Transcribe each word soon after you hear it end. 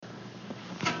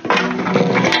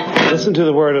Listen to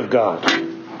the word of God. In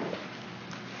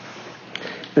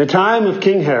the time of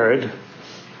King Herod,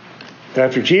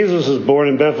 after Jesus was born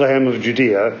in Bethlehem of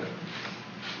Judea,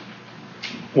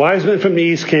 wise men from the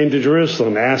east came to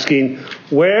Jerusalem, asking,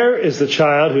 "Where is the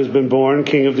child who has been born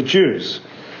King of the Jews?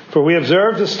 For we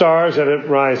observed the stars at it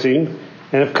rising,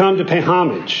 and have come to pay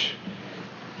homage."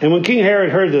 And when King Herod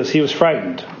heard this, he was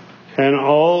frightened, and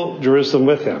all Jerusalem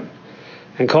with him.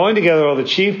 And calling together all the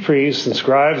chief priests and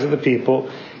scribes of the people,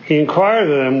 he inquired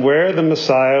of them where the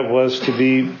Messiah was to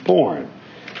be born.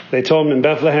 They told him, "In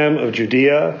Bethlehem of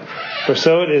Judea, for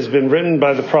so it has been written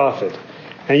by the prophet.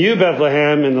 And you,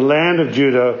 Bethlehem, in the land of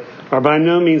Judah, are by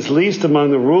no means least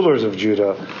among the rulers of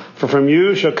Judah. For from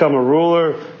you shall come a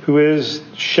ruler who is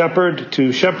shepherd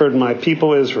to shepherd my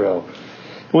people Israel."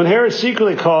 When Herod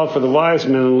secretly called for the wise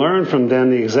men and learned from them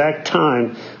the exact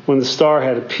time when the star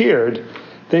had appeared,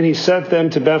 then he sent them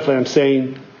to Bethlehem,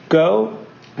 saying, "Go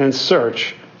and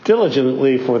search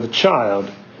diligently for the child.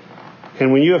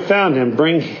 And when you have found him,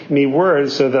 bring me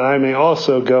word so that I may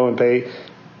also go and pay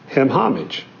him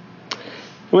homage."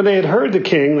 When they had heard the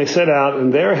king, they set out,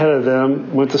 and there ahead of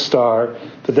them went the star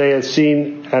that they had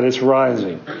seen at its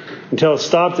rising, until it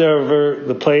stopped over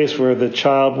the place where the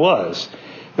child was.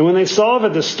 And when they saw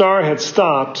that the star had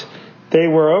stopped, they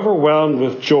were overwhelmed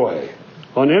with joy.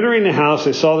 On entering the house,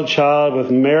 they saw the child with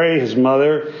Mary, his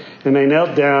mother, and they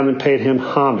knelt down and paid him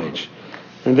homage.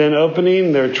 And then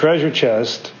opening their treasure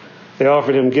chest, they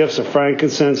offered him gifts of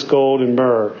frankincense, gold, and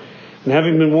myrrh. And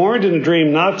having been warned in a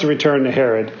dream not to return to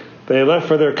Herod, they left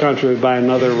for their country by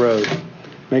another road.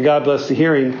 May God bless the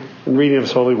hearing and reading of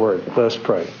his holy word. Let us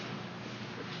pray.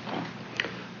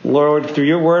 Lord, through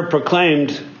your word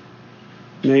proclaimed,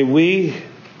 may we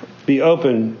be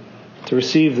open to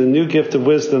receive the new gift of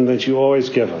wisdom that you always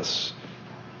give us.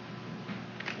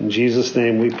 In Jesus'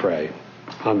 name we pray.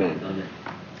 Amen. Amen.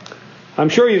 I'm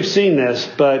sure you've seen this,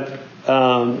 but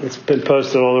it's been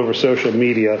posted all over social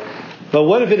media. But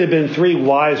what if it had been three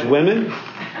wise women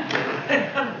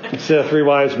instead of three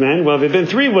wise men? Well, if it had been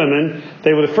three women,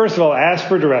 they would have first of all asked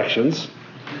for directions.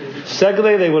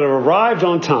 Secondly, they would have arrived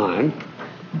on time.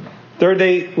 Third,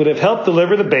 they would have helped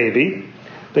deliver the baby.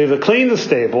 They would have cleaned the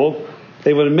stable.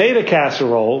 They would have made a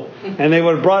casserole. And they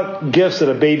would have brought gifts that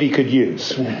a baby could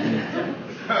use.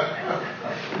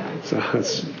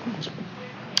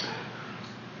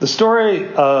 The story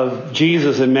of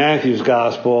Jesus in Matthew's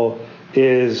gospel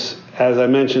is, as I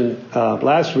mentioned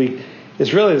last week,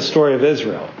 is really the story of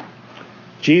Israel.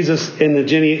 Jesus in the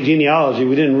genealogy,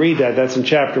 we didn't read that. That's in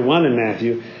chapter 1 in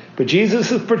Matthew. But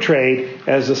Jesus is portrayed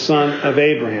as the son of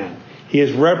Abraham. He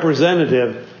is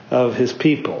representative of his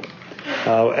people.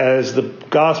 As the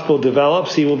gospel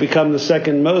develops, he will become the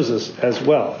second Moses as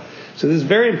well. So this is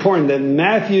very important that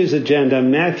Matthew's agenda,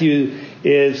 Matthew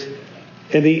is,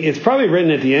 it's probably written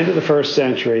at the end of the first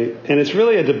century, and it's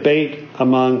really a debate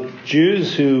among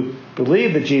Jews who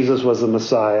believe that Jesus was the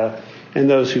Messiah and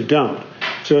those who don't.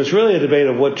 So it's really a debate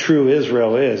of what true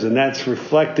Israel is, and that's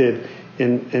reflected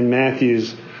in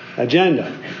Matthew's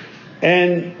agenda.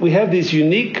 And we have this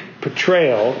unique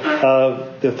portrayal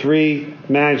of the three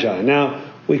magi. Now,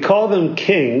 we call them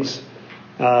kings.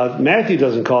 Matthew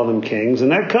doesn't call them kings,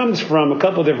 and that comes from a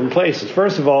couple different places.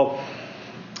 First of all,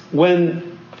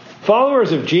 when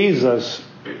followers of Jesus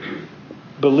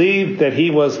believed that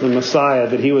he was the Messiah,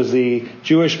 that he was the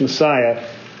Jewish Messiah,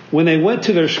 when they went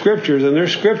to their scriptures, and their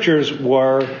scriptures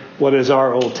were what is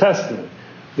our Old Testament.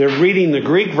 They're reading the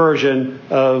Greek version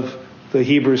of the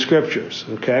Hebrew scriptures,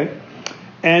 okay?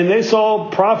 And they saw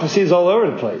prophecies all over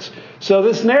the place. So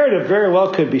this narrative very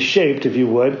well could be shaped, if you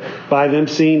would, by them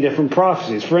seeing different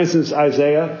prophecies. For instance,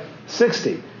 Isaiah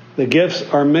 60. The gifts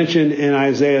are mentioned in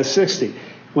Isaiah 60.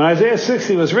 When Isaiah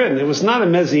 60 was written, it was not a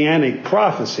messianic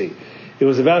prophecy. It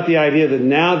was about the idea that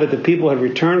now that the people had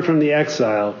returned from the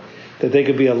exile, that they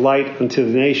could be a light unto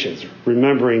the nations,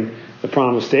 remembering the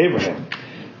promise to Abraham.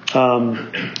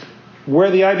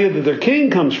 Where the idea that their king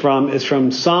comes from is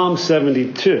from Psalm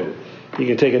 72. You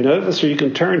can take a note of this or you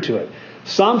can turn to it.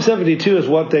 Psalm 72 is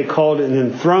what they called an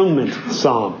enthronement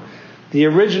psalm. The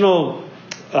original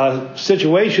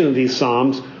situation of these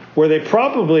psalms where they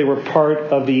probably were part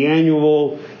of the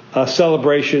annual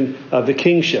celebration of the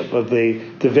kingship of the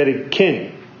Davidic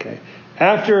king. Okay.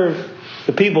 After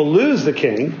the people lose the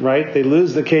king, right? They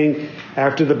lose the king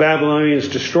after the Babylonians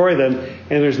destroy them,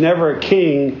 and there's never a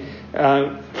king,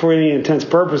 for any intents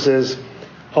purposes,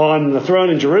 on the throne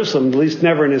in Jerusalem, at least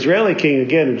never an Israeli king,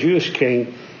 again, a Jewish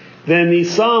king. Then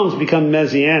these psalms become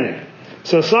messianic.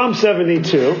 So Psalm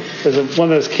 72 is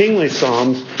one of those kingly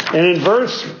psalms, and in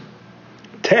verse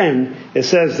 10, it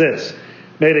says this: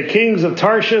 "May the kings of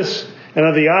Tarshish and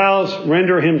of the isles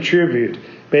render him tribute.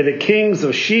 may the kings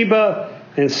of Sheba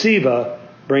and Seba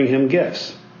bring him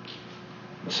gifts.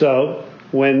 So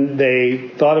when they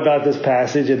thought about this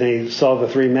passage and they saw the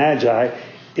three magi,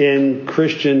 in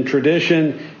Christian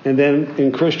tradition and then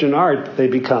in Christian art, they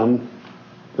become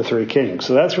the three kings.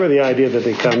 So that's where the idea that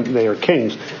they are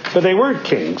kings. But they weren't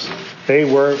kings. They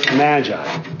were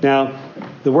magi. Now,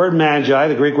 the word magi,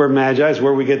 the Greek word magi, is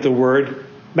where we get the word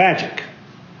magic.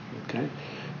 Okay?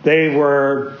 They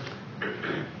were,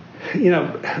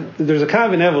 there's a kind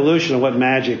of an evolution of what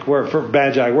magi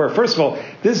were. First of all,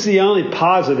 this is the only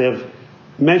positive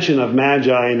mention of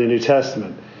magi in the New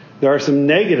Testament. There are some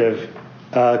negative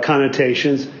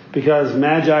connotations because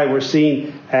magi were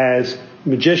seen as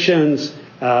magicians,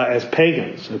 as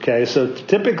pagans. Okay, so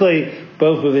typically,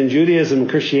 both within Judaism and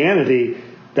Christianity,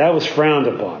 that was frowned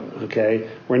upon. Okay,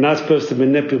 we're not supposed to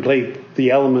manipulate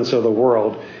the elements of the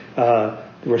world.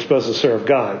 We're supposed to serve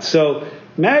God. So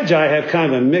magi have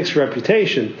kind of a mixed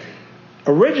reputation.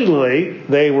 Originally,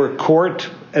 they were court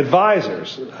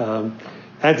advisors.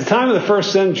 At the time of the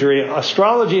first century,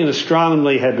 astrology and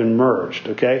astronomy had been merged.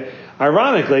 Okay,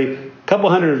 ironically, a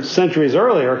couple hundred years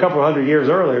earlier,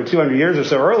 200 years or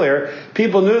so earlier,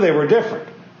 people knew they were different.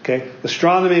 Okay,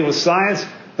 astronomy was science,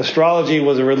 astrology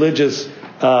was a religious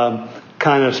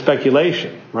kind of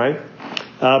speculation, right?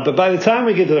 But by the time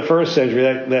we get to the first century,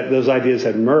 that those ideas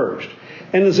had merged.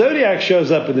 And the zodiac shows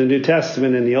up in the New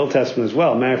Testament and the Old Testament as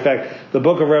well. Matter of fact, the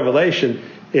book of Revelation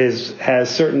has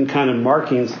certain kind of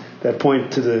markings that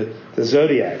point to the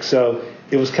zodiac. So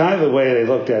it was kind of the way they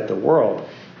looked at the world.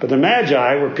 But the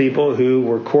Magi were people who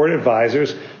were court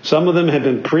advisors. Some of them had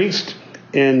been priests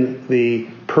in the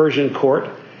Persian court.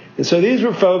 And so these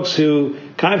were folks who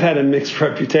kind of had a mixed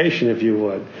reputation, if you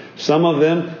would. Some of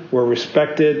them were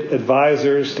respected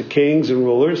advisors to kings and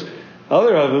rulers.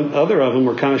 Other of them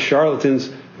were kind of charlatans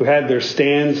who had their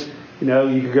stands.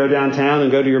 You could go downtown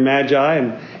and go to your Magi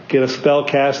and get a spell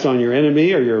cast on your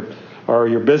enemy or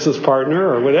your business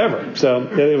partner or whatever. So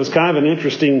it was kind of an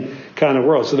interesting kind of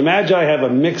world. So the Magi have a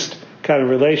mixed kind of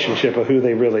relationship of who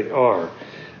they really are.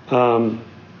 Now,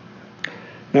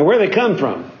 where they come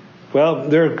from? Well,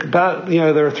 there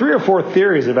are 3 or 4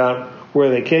 theories about where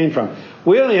they came from.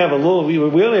 We only have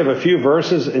a few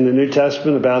verses in the New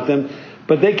Testament about them,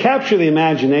 but they capture the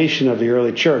imagination of the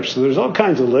early church. So there's all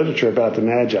kinds of literature about the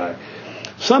Magi.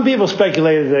 Some people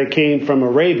speculated that it came from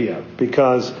Arabia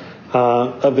because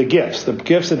of the gifts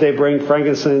that they bring,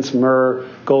 frankincense, myrrh,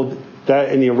 gold.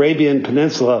 That in the Arabian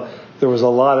Peninsula, there was a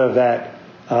lot of that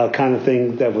kind of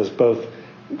thing that was both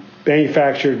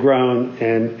manufactured, grown,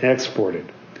 and exported.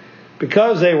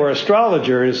 Because they were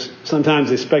astrologers, sometimes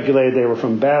they speculated they were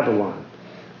from Babylon.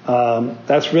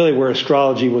 That's really where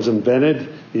astrology was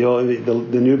invented,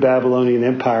 the new Babylonian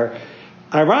Empire.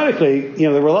 Ironically,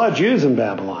 there were a lot of Jews in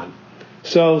Babylon.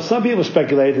 So some people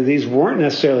speculate that these weren't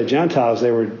necessarily Gentiles.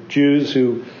 They were Jews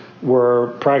who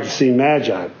were practicing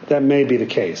magi. That may be the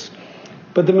case.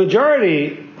 But the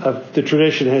majority of the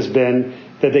tradition has been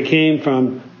that they came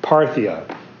from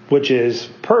Parthia, which is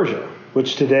Persia,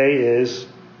 which today is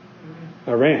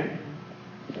Iran.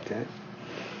 Okay.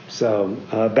 So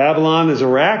Babylon is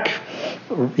Iraq,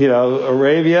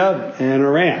 Arabia, and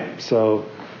Iran. So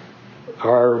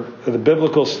the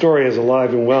biblical story is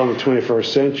alive and well in the 21st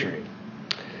century.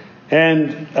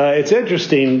 And it's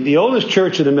interesting, the oldest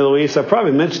church in the Middle East, I've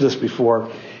probably mentioned this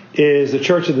before, is the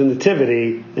Church of the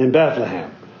Nativity in Bethlehem.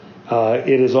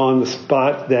 It is on the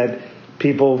spot that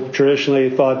people traditionally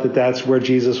thought that that's where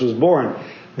Jesus was born.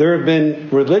 There have been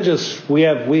we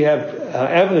have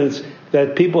evidence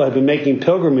that people have been making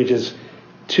pilgrimages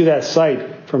to that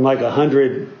site from like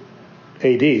 100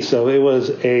 AD. So it was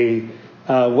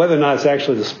whether or not it's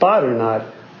actually the spot or not,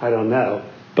 I don't know.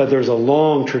 But there's a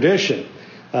long tradition.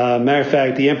 Matter of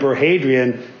fact, the Emperor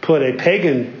Hadrian put a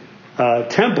pagan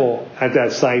temple at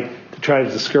that site to try to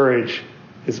discourage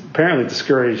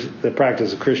the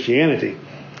practice of Christianity.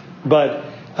 But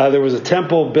there was a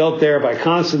temple built there by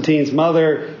Constantine's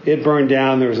mother. It burned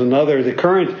down. There was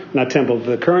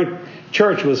the current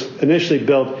church was initially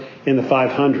built in the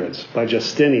 500s by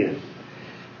Justinian.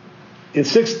 In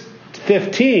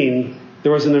 615,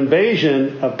 there was an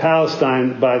invasion of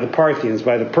Palestine by the Parthians,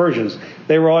 by the Persians.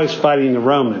 They were always fighting the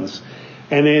Romans.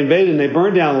 And they invaded and they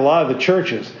burned down a lot of the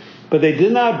churches. But they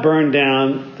did not burn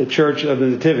down the Church of the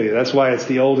Nativity. That's why it's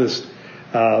the oldest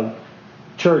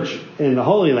church in the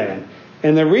Holy Land.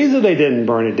 And the reason they didn't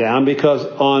burn it down, because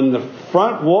on the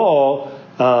front wall,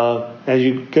 as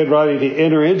you get ready to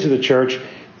enter into the church,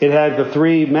 it had the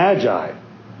 3 magi.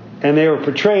 And they were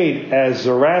portrayed as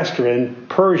Zoroastrian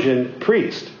Persian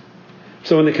priests.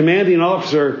 So when the commanding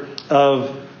officer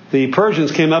of the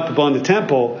Persians came up upon the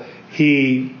temple,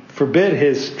 he forbid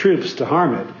his troops to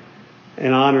harm it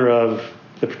in honor of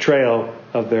the betrayal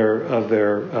of their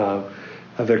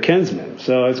kinsmen.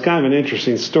 So it's kind of an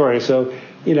interesting story. So,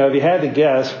 if you had to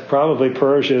guess, probably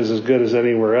Persia is as good as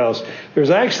anywhere else.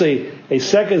 There's actually a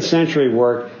 2nd century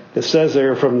work that says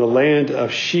they're from the land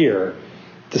of Shir,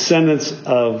 descendants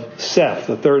of Seth,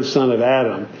 the 3rd son of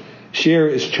Adam. Shir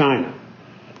is China.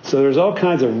 So there's all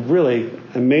kinds of really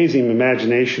amazing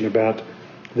imagination about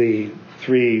the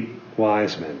 3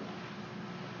 wise men.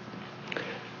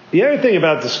 The other thing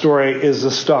about the story is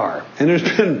the star. And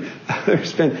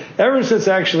there's been ever since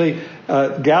actually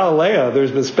Galileo,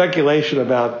 there's been speculation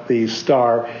about the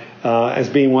star as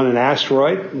being an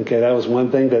asteroid. Okay, that was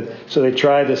one thing so they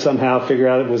tried to somehow figure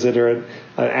out, was it an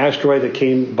asteroid that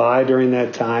came by during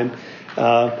that time?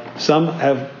 Some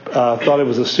have thought it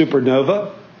was a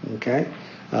supernova. Okay,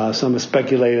 some have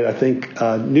speculated, I think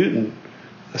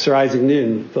Sir Isaac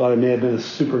Newton thought it may have been a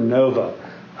supernova.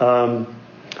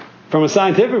 From a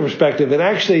scientific perspective, it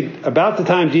actually, about the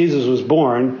time Jesus was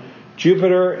born,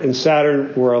 Jupiter and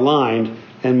Saturn were aligned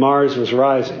and Mars was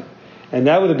rising. And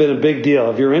that would have been a big deal.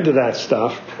 If you're into that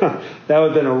stuff, that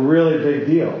would have been a really big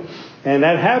deal. And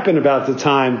that happened about the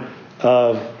time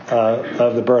of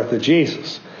the birth of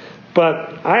Jesus.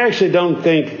 But I actually don't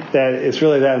think that it's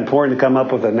really that important to come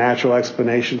up with a natural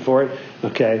explanation for it.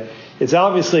 Okay? It's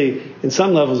obviously, in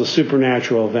some levels, a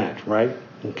supernatural event, right?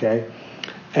 Okay?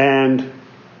 And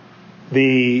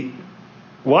the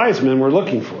wise men were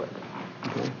looking for it.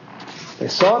 Okay? They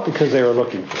saw it because they were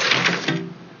looking for it.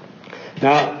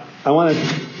 Now, I want to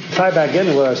tie back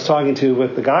into what I was talking to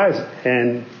with the guys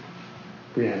and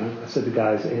Brianna. I said the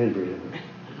guys and Brianna.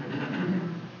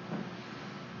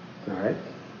 All right?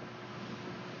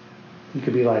 You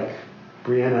could be like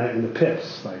Brianna and the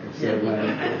Pips. All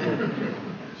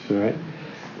right?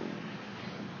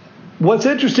 What's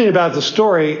interesting about the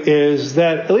story is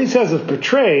that, at least as it's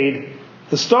portrayed,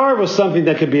 the star was something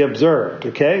that could be observed,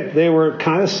 okay? They were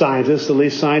kind of scientists, at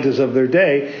least scientists of their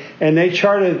day, and they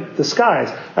charted the skies.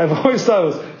 I've always thought it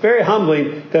was very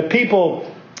humbling that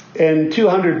people in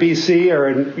 200 BC or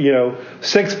in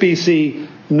 6 BC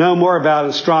know more about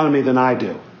astronomy than I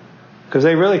do, because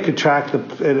they really could track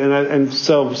and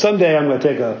so someday I'm going to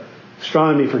take a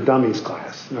astronomy for dummies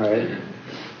class, all right?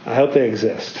 I hope they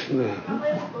exist.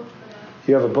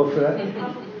 You have a book for that?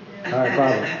 All right,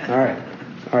 probably.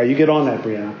 All right, you get on that,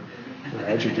 Brianna. All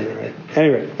right, you do it right.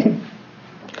 Anyway,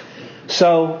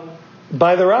 so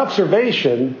by their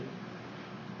observation,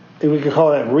 we could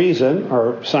call that reason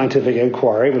or scientific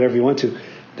inquiry, whatever you want to,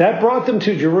 that brought them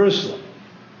to Jerusalem.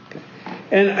 Okay.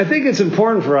 And I think it's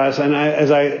important for us, and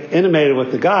as I intimated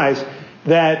with the guys,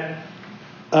 that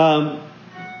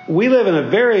we live in a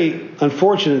very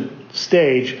unfortunate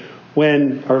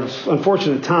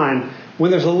unfortunate time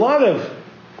when there's a lot of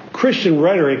Christian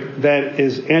rhetoric that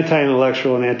is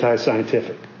anti-intellectual and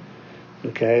anti-scientific.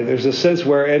 Okay, there's a sense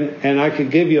where, and I could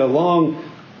give you a long,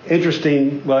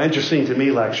 interesting to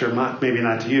me lecture, maybe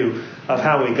not to you, of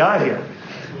how we got here.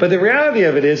 But the reality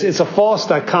of it is, it's a false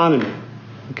dichotomy.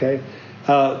 Okay,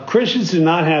 Christians do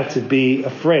not have to be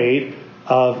afraid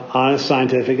of honest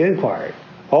scientific inquiry.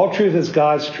 All truth is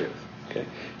God's truth. Okay,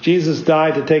 Jesus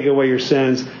died to take away your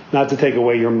sins, not to take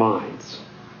away your minds.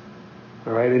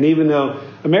 All right, and even though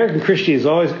American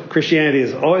Christianity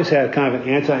has always had kind of an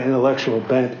anti-intellectual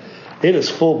bent, it is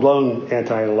full-blown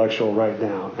anti-intellectual right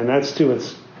now, and that's to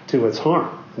its harm.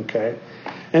 Okay,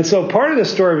 and so part of the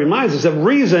story reminds us that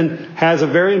reason has a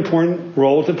very important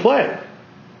role to play.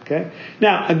 Okay,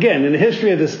 now again, in the history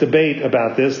of this debate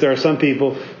about this, there are some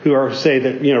people who say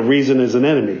that reason is an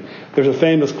enemy. There's a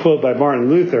famous quote by Martin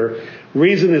Luther: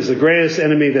 "Reason is the greatest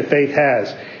enemy that faith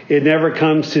has. It never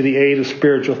comes to the aid of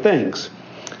spiritual things."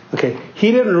 Okay,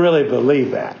 he didn't really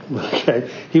believe that. Okay,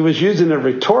 he was using it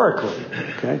rhetorically.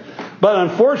 Okay, but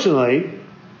unfortunately,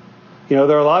 there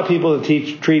are a lot of people that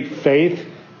treat faith,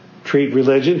 treat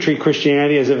religion, treat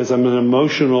Christianity as if it's an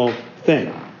emotional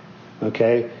thing.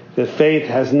 Okay, that faith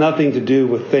has nothing to do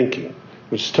with thinking,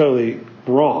 which is totally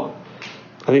wrong.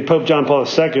 I think Pope John Paul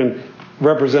II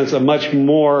represents a much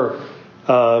more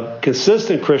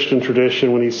consistent Christian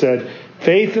tradition when he said,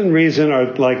 "Faith and reason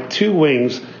are like two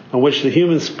wings on which the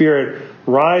human spirit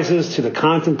rises to the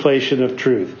contemplation of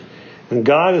truth. And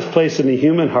God has placed in the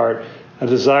human heart a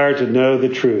desire to know the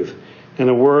truth and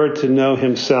a word to know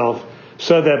himself,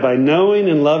 so that by knowing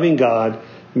and loving God,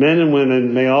 men and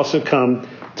women may also come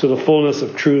to the fullness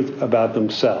of truth about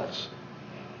themselves."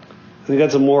 I think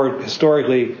that's a more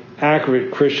historically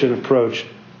accurate Christian approach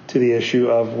to the issue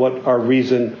of what our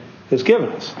reason has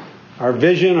given us. Our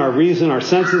vision, our reason, our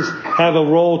senses have a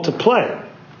role to play.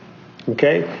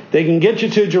 Okay? They can get you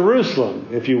to Jerusalem,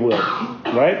 if you will,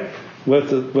 right? With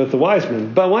the wise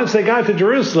men. But once they got to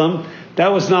Jerusalem, that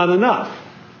was not enough.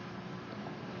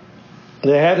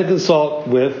 They had to consult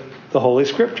with the Holy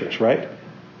Scriptures, right?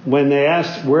 When they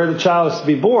asked where the child was to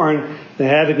be born, they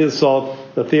had to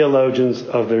consult the theologians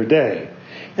of their day.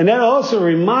 And that also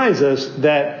reminds us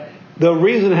that the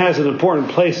reason it has an important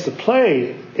place to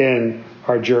play in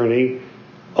our journey,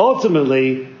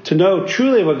 ultimately, to know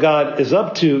truly what God is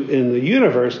up to in the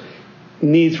universe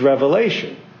needs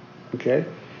revelation. Okay?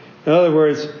 In other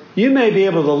words, you may be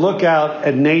able to look out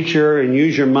at nature and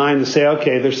use your mind to say,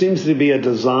 okay, there seems to be a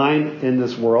design in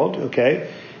this world,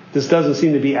 okay? This doesn't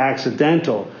seem to be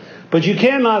accidental. But you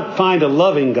cannot find a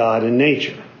loving God in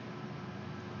nature.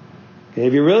 Okay?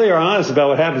 If you really are honest about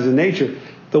what happens in nature,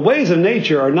 the ways of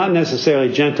nature are not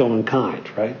necessarily gentle and kind,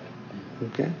 right?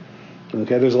 Okay?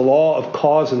 Okay, there's a law of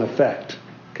cause and effect.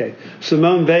 Okay,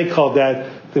 Simone Weil called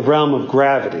that the realm of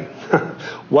gravity.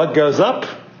 What goes up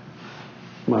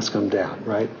must come down,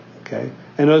 right? Okay,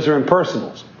 and those are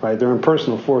impersonals, right? They're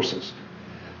impersonal forces.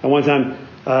 And one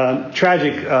time,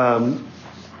 tragic,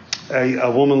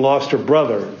 a woman lost her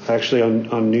brother actually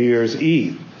on New Year's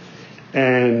Eve,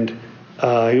 and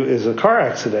it was a car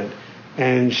accident.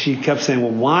 And she kept saying,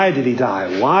 "Well, why did he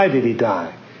die? Why did he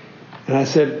die?" And I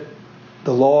said,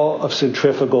 the law of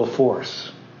centrifugal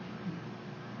force.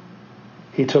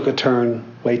 He took a turn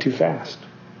way too fast.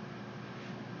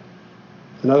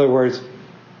 In other words,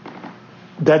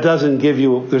 that doesn't give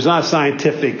you, there's not a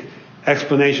scientific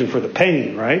explanation for the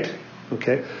pain, right?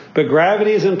 Okay. But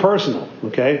gravity is impersonal,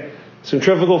 okay?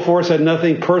 Centrifugal force had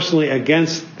nothing personally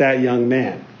against that young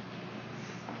man.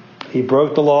 He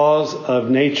broke the laws of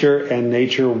nature, and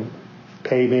nature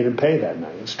made him pay that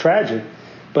night. It's tragic.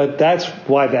 But that's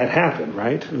why that happened,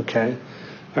 right? Okay.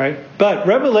 All right. But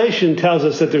Revelation tells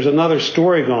us that there's another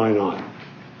story going on.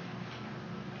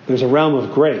 There's a realm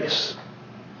of grace.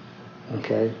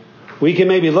 Okay. We can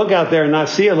maybe look out there and not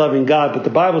see a loving God, but the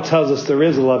Bible tells us there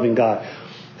is a loving God.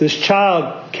 This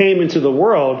child came into the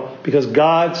world because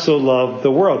God so loved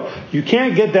the world. You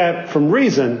can't get that from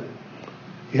reason.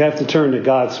 You have to turn to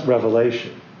God's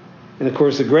revelation. And of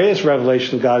course, the greatest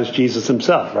revelation of God is Jesus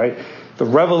himself, right? The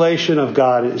revelation of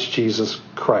God is Jesus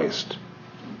Christ.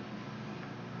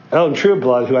 Elton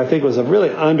Trueblood, who I think was a really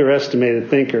underestimated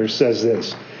thinker, says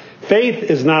this: faith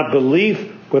is not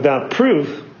belief without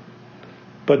proof,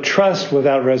 but trust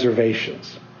without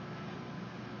reservations.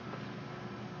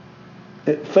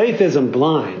 Faith isn't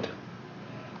blind,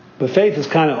 but faith is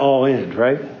kind of all in,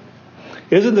 right?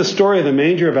 Isn't the story of the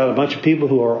manger about a bunch of people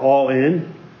who are all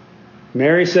in?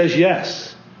 Mary says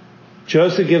yes.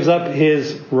 Joseph gives up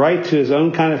his right to his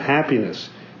own kind of happiness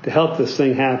to help this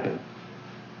thing happen.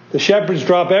 The shepherds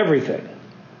drop everything.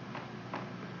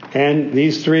 And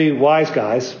these three wise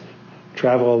guys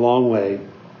travel a long way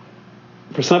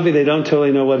for something they don't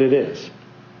totally know what it is.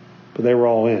 But they were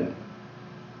all in.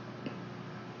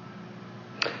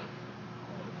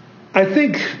 I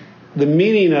think the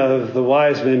meaning of the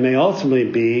wise men may ultimately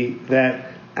be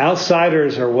that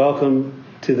outsiders are welcome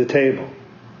to the table.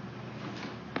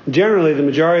 Generally, the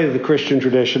majority of the Christian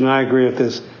tradition, and I agree with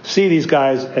this, see these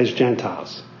guys as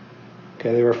Gentiles.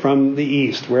 Okay, they were from the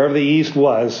East, wherever the East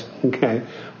was. Okay,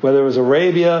 whether it was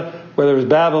Arabia, whether it was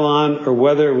Babylon, or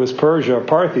whether it was Persia or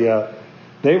Parthia,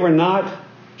 they were not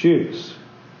Jews.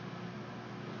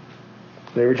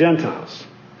 They were Gentiles.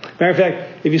 Matter of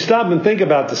fact, if you stop and think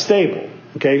about the stable,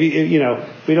 okay, we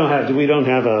don't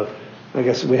have a. I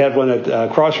guess we had one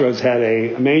at Crossroads had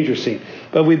a manger scene,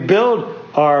 but we build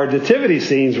our nativity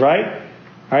scenes, right?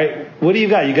 All right. What do you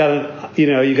got? You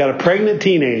got a pregnant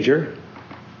teenager.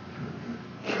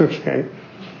 Okay.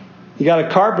 You got a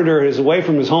carpenter who's away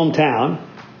from his hometown,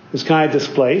 who's kind of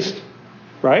displaced,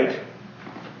 right?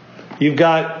 You've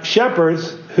got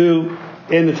shepherds who,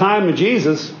 in the time of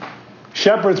Jesus,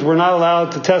 shepherds were not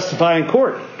allowed to testify in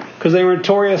court because they were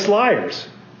notorious liars.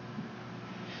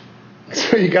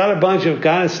 So you got a bunch of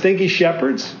kind of stinky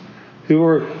shepherds who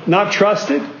were not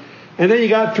trusted. And then you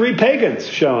got three pagans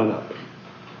showing up.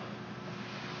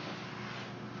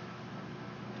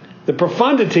 The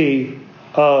profundity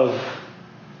of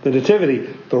the Nativity,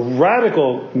 the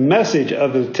radical message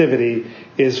of the Nativity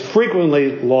is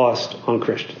frequently lost on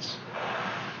Christians.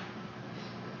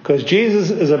 Because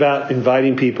Jesus is about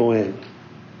inviting people in.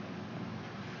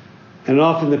 And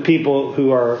often the people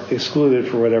who are excluded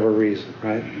for whatever reason,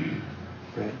 right?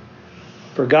 Right.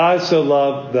 For God so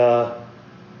loved the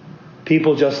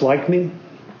people just like me.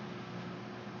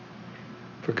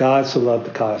 For God so loved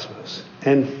the cosmos.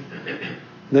 And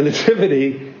the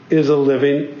Nativity is a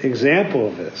living example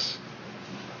of this.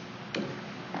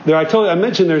 I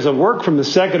mentioned there's a work from the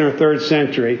 2nd or 3rd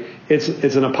century. It's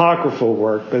an apocryphal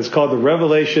work, but it's called The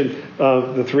Revelation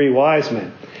of the Three Wise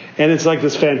Men. And it's like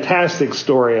this fantastic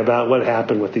story about what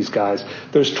happened with these guys.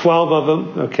 There's 12 of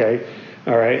them, okay,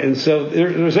 all right. And so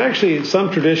there's actually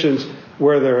some traditions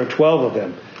where there are 12 of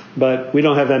them, but we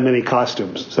don't have that many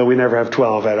costumes, so we never have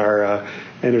 12 at our,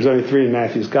 and there's only 3 in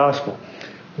Matthew's Gospel.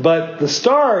 But the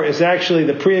star is actually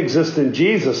the pre-existent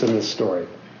Jesus in this story,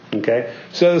 okay.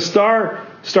 So the star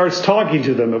starts talking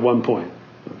to them at one point,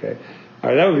 okay. All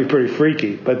right, that would be pretty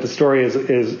freaky, but the story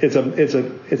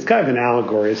it's kind of an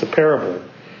allegory, it's a parable.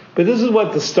 But this is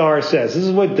what the star says. This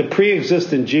is what the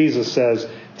pre-existent Jesus says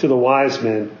to the wise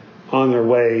men on their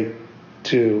way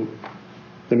to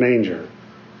the manger.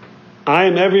 I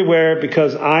am everywhere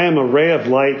because I am a ray of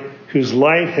light whose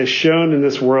light has shone in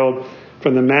this world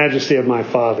from the majesty of my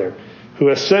Father, who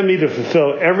has sent me to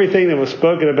fulfill everything that was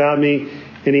spoken about me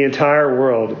in the entire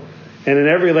world and in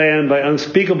every land by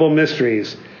unspeakable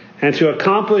mysteries, and to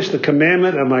accomplish the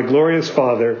commandment of my glorious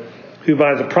Father, who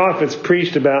by the prophets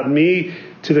preached about me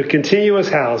to the continuous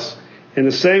house in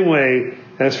the same way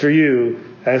as for you,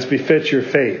 as befits your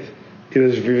faith. It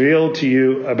was revealed to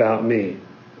you about me.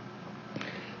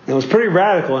 It was pretty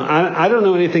radical. I don't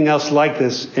know anything else like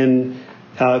this in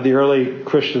the early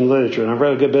Christian literature, and I've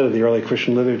read a good bit of the early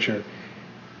Christian literature.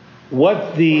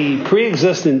 What the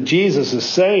pre-existent Jesus is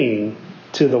saying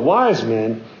to the wise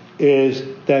men is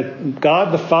that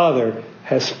God the Father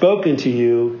has spoken to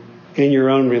you in your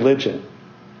own religion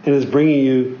and is bringing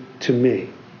you to me.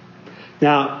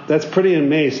 Now, that's pretty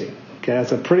amazing. Okay,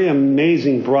 that's a pretty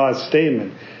amazing broad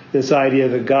statement. This idea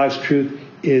that God's truth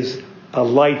is a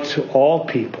light to all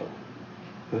people.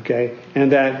 Okay,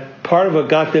 and that part of what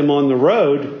got them on the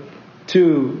road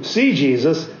to see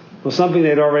Jesus was something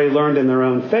they'd already learned in their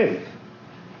own faith.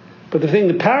 But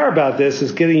the power about this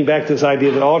is getting back to this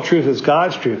idea that all truth is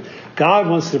God's truth. God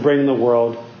wants to bring the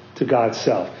world to God's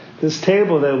self. This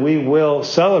table that we will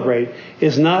celebrate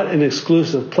is not an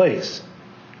exclusive place.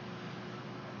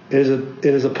 It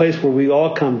is a place where we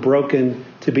all come broken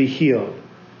to be healed.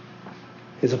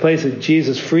 It's a place that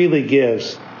Jesus freely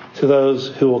gives to those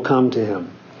who will come to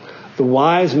him. The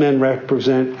wise men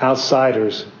represent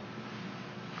outsiders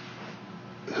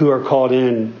who are called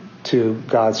in to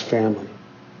God's family.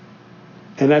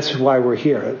 And that's why we're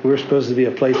here. We're supposed to be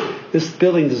a place. This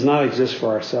building does not exist for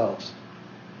ourselves.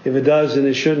 If it does, then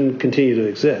it shouldn't continue to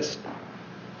exist.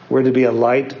 We're to be a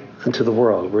light unto the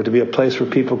world. We're to be a place where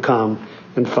people come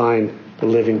and find the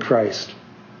living Christ.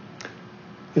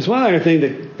 There's one other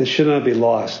thing that should not be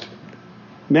lost.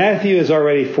 Matthew is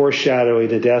already foreshadowing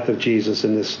the death of Jesus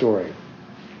in this story.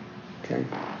 Okay?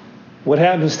 What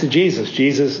happens to Jesus?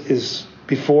 Jesus is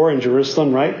before in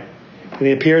Jerusalem, right? And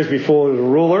he appears before the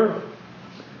ruler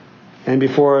and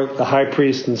before the high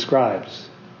priest and scribes.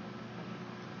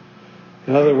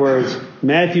 In other words,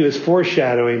 Matthew is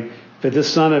foreshadowing that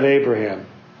this son of Abraham,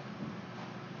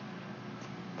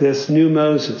 this new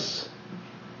Moses,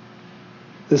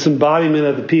 this embodiment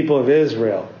of the people of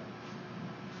Israel,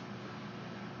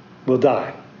 will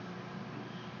die.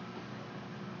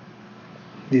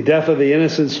 The death of the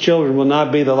innocent's children will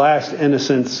not be the last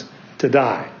innocents to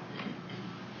die.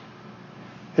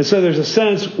 And so there's a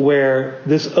sense where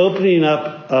this opening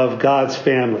up of God's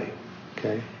family,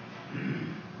 okay,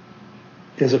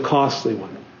 is a costly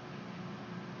one.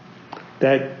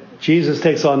 That Jesus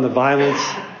takes on the violence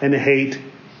and the hate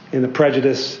and the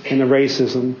prejudice and the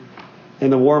racism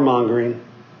and the warmongering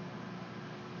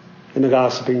and the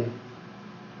gossiping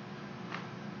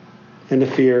and the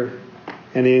fear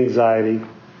and the anxiety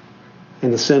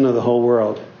and the sin of the whole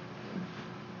world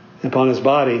upon his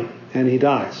body, and he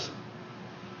dies.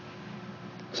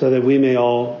 So that we may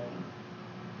all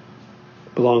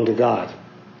belong to God.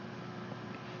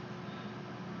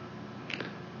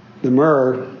 The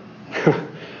myrrh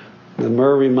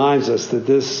reminds us that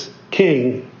this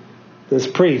king, this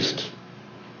priest,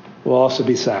 will also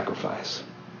be sacrificed.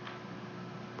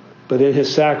 But in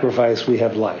his sacrifice we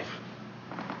have life.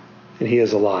 And he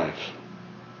is alive.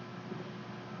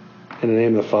 In the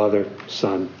name of the Father,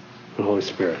 Son, and Holy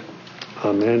Spirit.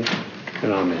 Amen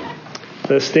and amen.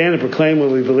 Let us stand and proclaim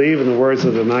what we believe in the words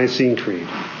of the Nicene Creed.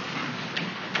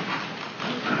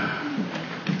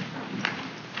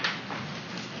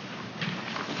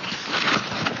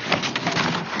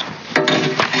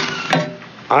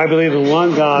 I believe in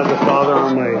one God, the Father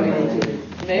Almighty,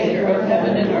 maker of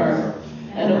heaven and earth,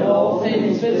 and of all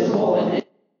things visible and